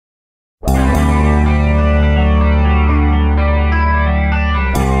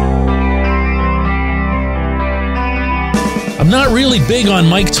not really big on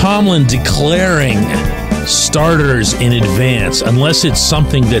Mike Tomlin declaring starters in advance unless it's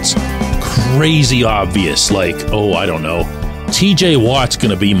something that's crazy obvious, like, oh, I don't know, TJ Watt's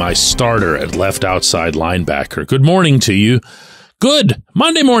going to be my starter at left outside linebacker. Good morning to you. Good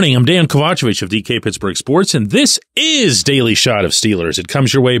Monday morning. I'm Dejan Kovacevic of DK Pittsburgh Sports, and this is Daily Shot of Steelers. It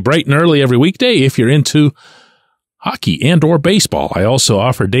comes your way bright and early every weekday if you're into hockey and or baseball. I also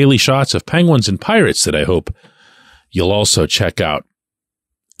offer daily shots of Penguins and Pirates that I hope you'll also check out.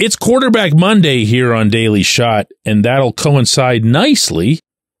 It's Quarterback Monday here on Daily Shot, and that'll coincide nicely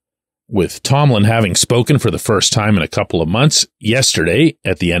with Tomlin having spoken for the first time in a couple of months yesterday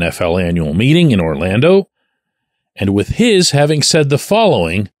at the NFL annual meeting in Orlando, and with his having said the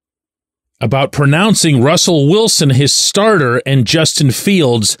following about pronouncing Russell Wilson his starter and Justin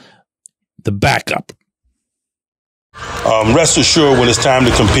Fields the backup. Rest assured, when it's time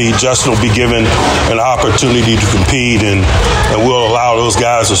to compete, Justin will be given an opportunity to compete, and we'll allow those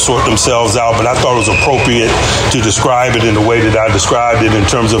guys to sort themselves out. But I thought it was appropriate to describe it in the way that I described it in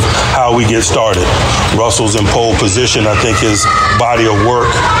terms of how we get started. Russell's in pole position. I think his body of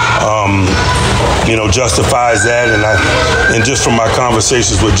work, justifies that. And just from my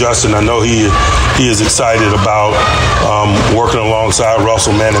conversations with Justin, I know he is excited about working alongside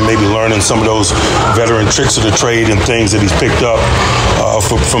Russell, man, and maybe learning some of those veteran tricks of the trade and things that he's picked up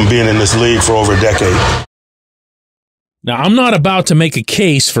from being in this league for over a decade. Now, I'm not about to make a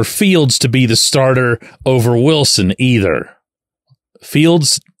case for Fields to be the starter over Wilson either.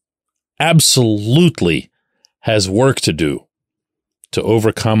 Fields absolutely has work to do to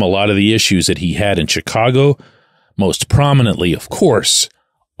overcome a lot of the issues that he had in Chicago, most prominently, of course,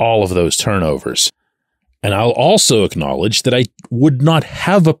 all of those turnovers. And I'll also acknowledge that I would not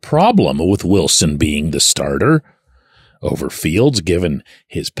have a problem with Wilson being the starter over Fields, given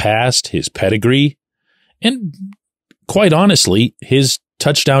his past, his pedigree, and quite honestly, his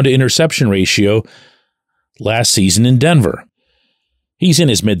touchdown to interception ratio last season in Denver. He's in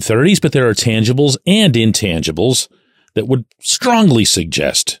his mid-30s, but there are tangibles and intangibles that would strongly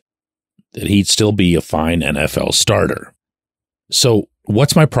suggest that he'd still be a fine NFL starter. So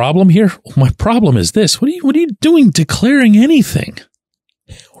what's my problem here? My problem is this. What are you doing declaring anything?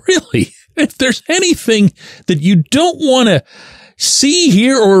 Really? If there's anything that you don't want to see,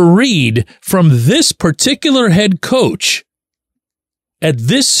 hear, or read from this particular head coach at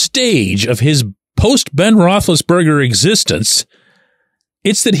this stage of his post-Ben Roethlisberger existence,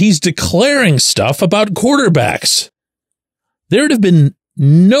 it's that he's declaring stuff about quarterbacks. There'd have been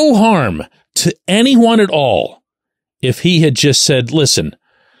no harm to anyone at all if he had just said, listen,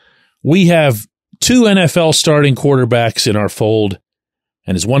 we have 2 NFL starting quarterbacks in our fold,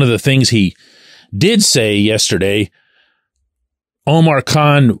 and as one of the things he did say yesterday, Omar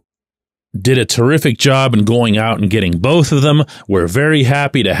Khan did a terrific job in going out and getting both of them. We're very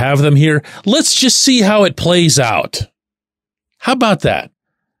happy to have them here. Let's just see how it plays out. How about that?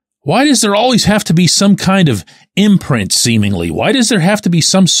 Why does there always have to be some kind of imprint, seemingly? Why does there have to be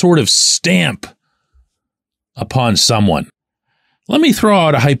some sort of stamp upon someone? Let me throw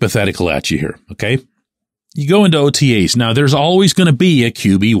out a hypothetical at you here, okay? You go into OTAs. Now, there's always going to be a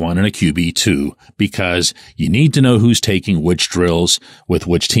QB1 and a QB2 because you need to know who's taking which drills with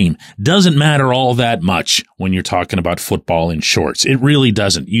which team. Doesn't matter all that much when you're talking about football in shorts. It really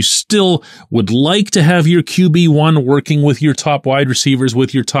doesn't. You still would like to have your QB1 working with your top wide receivers,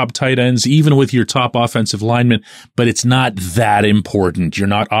 with your top tight ends, even with your top offensive linemen, but it's not that important. You're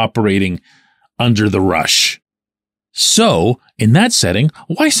not operating under the rush. So, in that setting,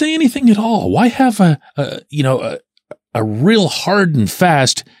 why say anything at all? Why have a real hard and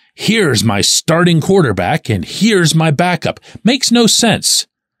fast, here's my starting quarterback and here's my backup? Makes no sense.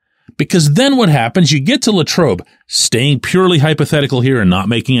 Because then what happens? You get to Latrobe, staying purely hypothetical here and not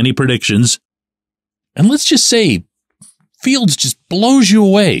making any predictions. And let's just say Fields just blows you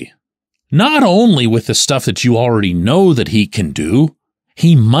away. Not only with the stuff that you already know that he can do,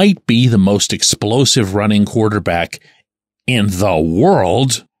 he might be the most explosive running quarterback in the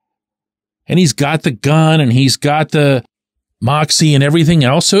world. And he's got the gun and he's got the moxie and everything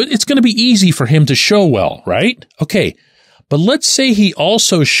else. So it's going to be easy for him to show well, right? Okay. But let's say he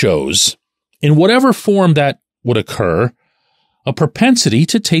also shows, in whatever form that would occur, a propensity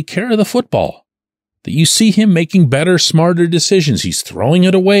to take care of the football. That you see him making better, smarter decisions. He's throwing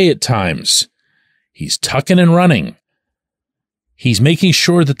it away at times. He's tucking and running. He's making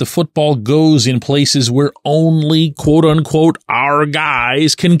sure that the football goes in places where only, quote unquote, our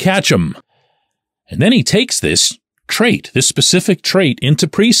guys can catch him. And then he takes this specific trait into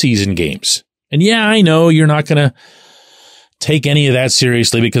preseason games. And yeah, I know you're not going to take any of that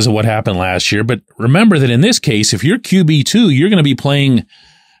seriously because of what happened last year. But remember that in this case, if you're QB2, you're going to be playing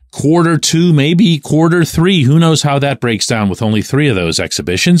quarter 2, maybe quarter 3. Who knows how that breaks down with only 3 of those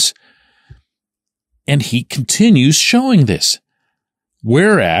exhibitions. And he continues showing this.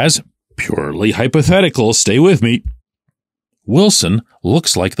 Whereas, purely hypothetical, stay with me, Wilson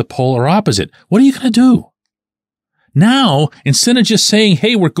looks like the polar opposite. What are you going to do? Now, instead of just saying,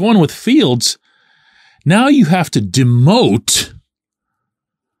 hey, we're going with Fields, now you have to demote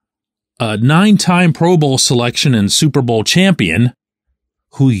a 9-time Pro Bowl selection and Super Bowl champion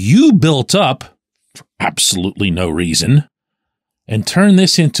who you built up for absolutely no reason and turn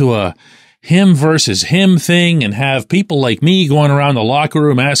this into a him versus him thing and have people like me going around the locker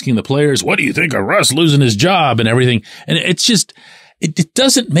room asking the players, what do you think of Russ losing his job and everything? And it's just, it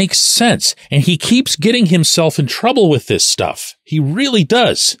doesn't make sense. And he keeps getting himself in trouble with this stuff. He really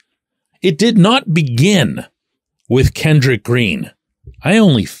does. It did not begin with Kendrick Green. I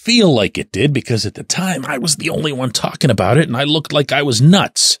only feel like it did because at the time I was the only one talking about it and I looked like I was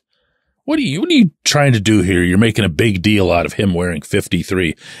nuts. What are you trying to do here? You're making a big deal out of him wearing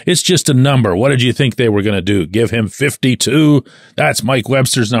 53. It's just a number. What did you think they were going to do? Give him 52? That's Mike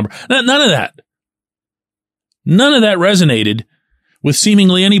Webster's number. None of that. None of that resonated with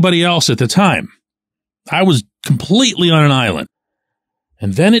seemingly anybody else at the time. I was completely on an island.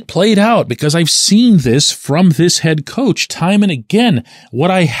 And then it played out because I've seen this from this head coach time and again.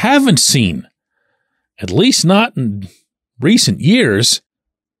 What I haven't seen, at least not in recent years,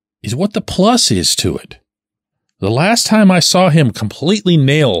 is what the plus is to it. The last time I saw him completely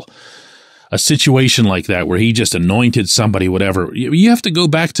nail a situation like that where he just anointed somebody, whatever, you have to go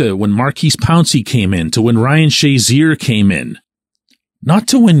back to when Marquise Pouncey came in, to when Ryan Shazier came in, not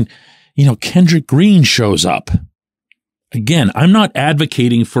to when, Kendrick Green shows up. Again, I'm not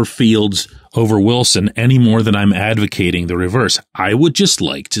advocating for Fields over Wilson any more than I'm advocating the reverse. I would just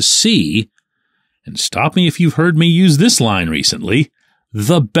like to see, and stop me if you've heard me use this line recently,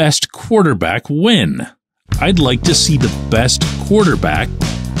 the best quarterback win. I'd like to see the best quarterback,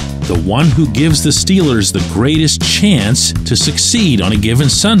 the one who gives the Steelers the greatest chance to succeed on a given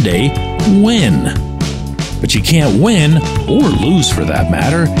Sunday, win. But you can't win, or lose for that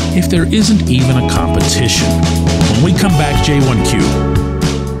matter, if there isn't even a competition. When we come back, J1Q.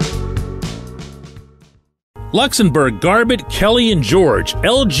 Luxembourg, Garbett, Kelly & George,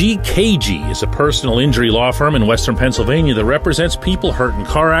 LGKG is a personal injury law firm in Western Pennsylvania that represents people hurt in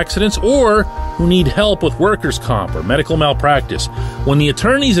car accidents or who need help with workers' comp or medical malpractice. When the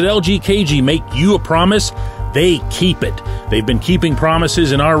attorneys at LGKG make you a promise, they keep it. They've been keeping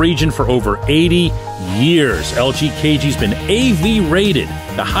promises in our region for over 80 years. LGKG's been AV rated,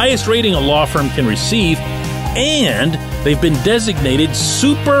 the highest rating a law firm can receive, and they've been designated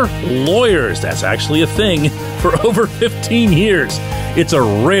super lawyers. That's actually a thing for over 15 years. It's a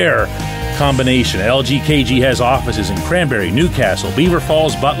rare combination. LGKG has offices in Cranberry, Newcastle, Beaver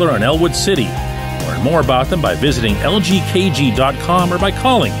Falls, Butler, and Elwood City. Learn more about them by visiting lgkg.com or by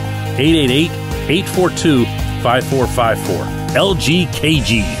calling 888-842-5454.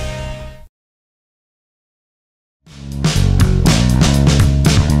 LGKG.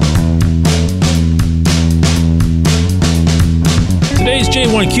 Today's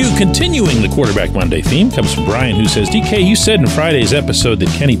J1Q, continuing the Quarterback Monday theme, comes from Brian, who says, DK, you said in Friday's episode that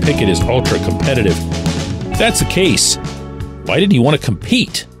Kenny Pickett is ultra-competitive. If that's the case, why did he want to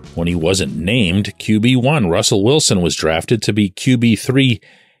compete when he wasn't named QB1? Russell Wilson was drafted to be QB3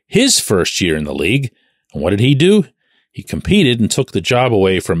 his first year in the league. And what did he do? He competed and took the job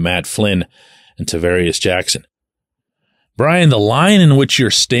away from Matt Flynn and Tavarius Jackson. Brian, the line in which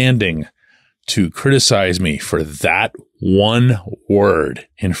you're standing to criticize me for that one word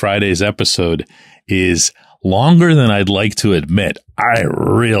in Friday's episode is longer than I'd like to admit. I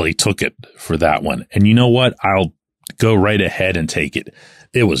really took it for that one. And you know what? I'll go right ahead and take it.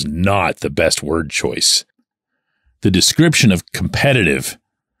 It was not the best word choice. The description of competitive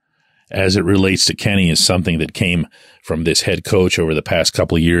as it relates to Kenny is something that came from this head coach over the past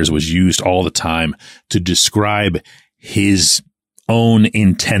couple of years, was used all the time to describe his own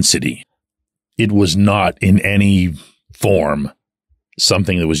intensity. It was not in any form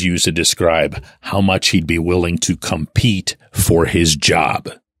something that was used to describe how much he'd be willing to compete for his job.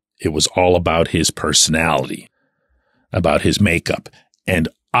 It was all about his personality, about his makeup. And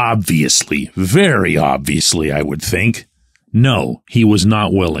obviously, very obviously, I would think, no, he was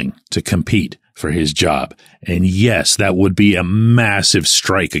not willing to compete for his job. And yes, that would be a massive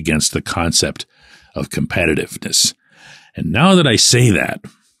strike against the concept of competitiveness. And now that I say that,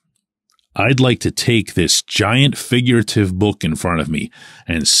 I'd like to take this giant figurative book in front of me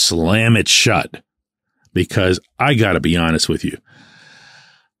and slam it shut because I got to be honest with you.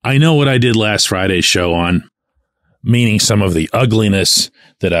 I know what I did last Friday's show on, meaning some of the ugliness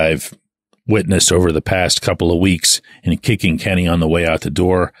that I've witnessed over the past couple of weeks in kicking Kenny on the way out the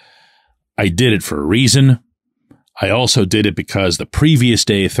door. I did it for a reason. I also did it because the previous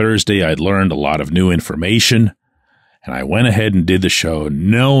day, Thursday, I'd learned a lot of new information, and I went ahead and did the show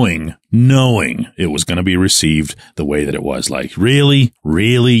knowing it was going to be received the way that it was. Like, really?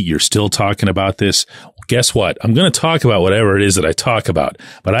 You're still talking about this? Well, guess what? I'm going to talk about whatever it is that I talk about,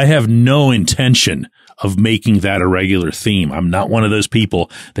 but I have no intention of making that a regular theme. I'm not one of those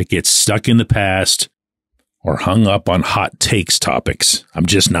people that gets stuck in the past or hung up on hot takes topics. I'm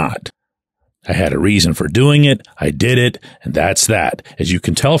just not. I had a reason for doing it. I did it, and that's that. As you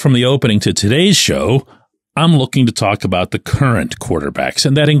can tell from the opening to today's show, I'm looking to talk about the current quarterbacks,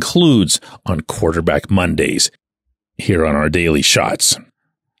 and that includes on Quarterback Mondays here on our Daily Shots.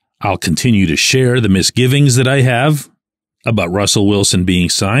 I'll continue to share the misgivings that I have about Russell Wilson being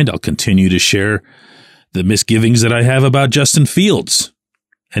signed. I'll continue to share the misgivings that I have about Justin Fields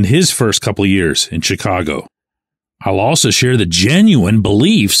and his first couple of years in Chicago. I'll also share the genuine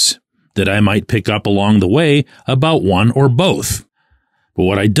beliefs that I might pick up along the way about one or both. But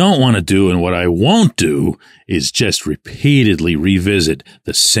what I don't want to do and what I won't do is just repeatedly revisit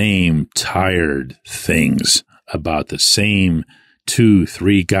the same tired things about the same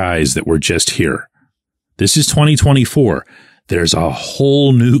 2-3 guys that were just here. This is 2024. There's a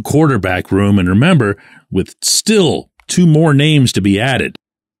whole new quarterback room, and remember, with still 2 more names to be added.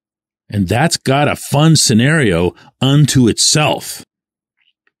 And that's got a fun scenario unto itself.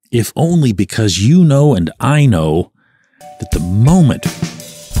 If only because you know and I know that the moment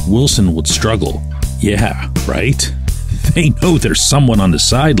Wilson would struggle, yeah, right? They know there's someone on the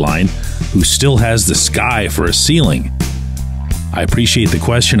sideline who still has the sky for a ceiling. I appreciate the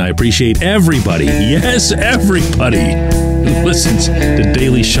question. I appreciate everybody. Yes, everybody who listens to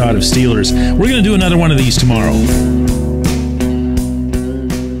Daily Shot of Steelers. We're going to do another one of these tomorrow.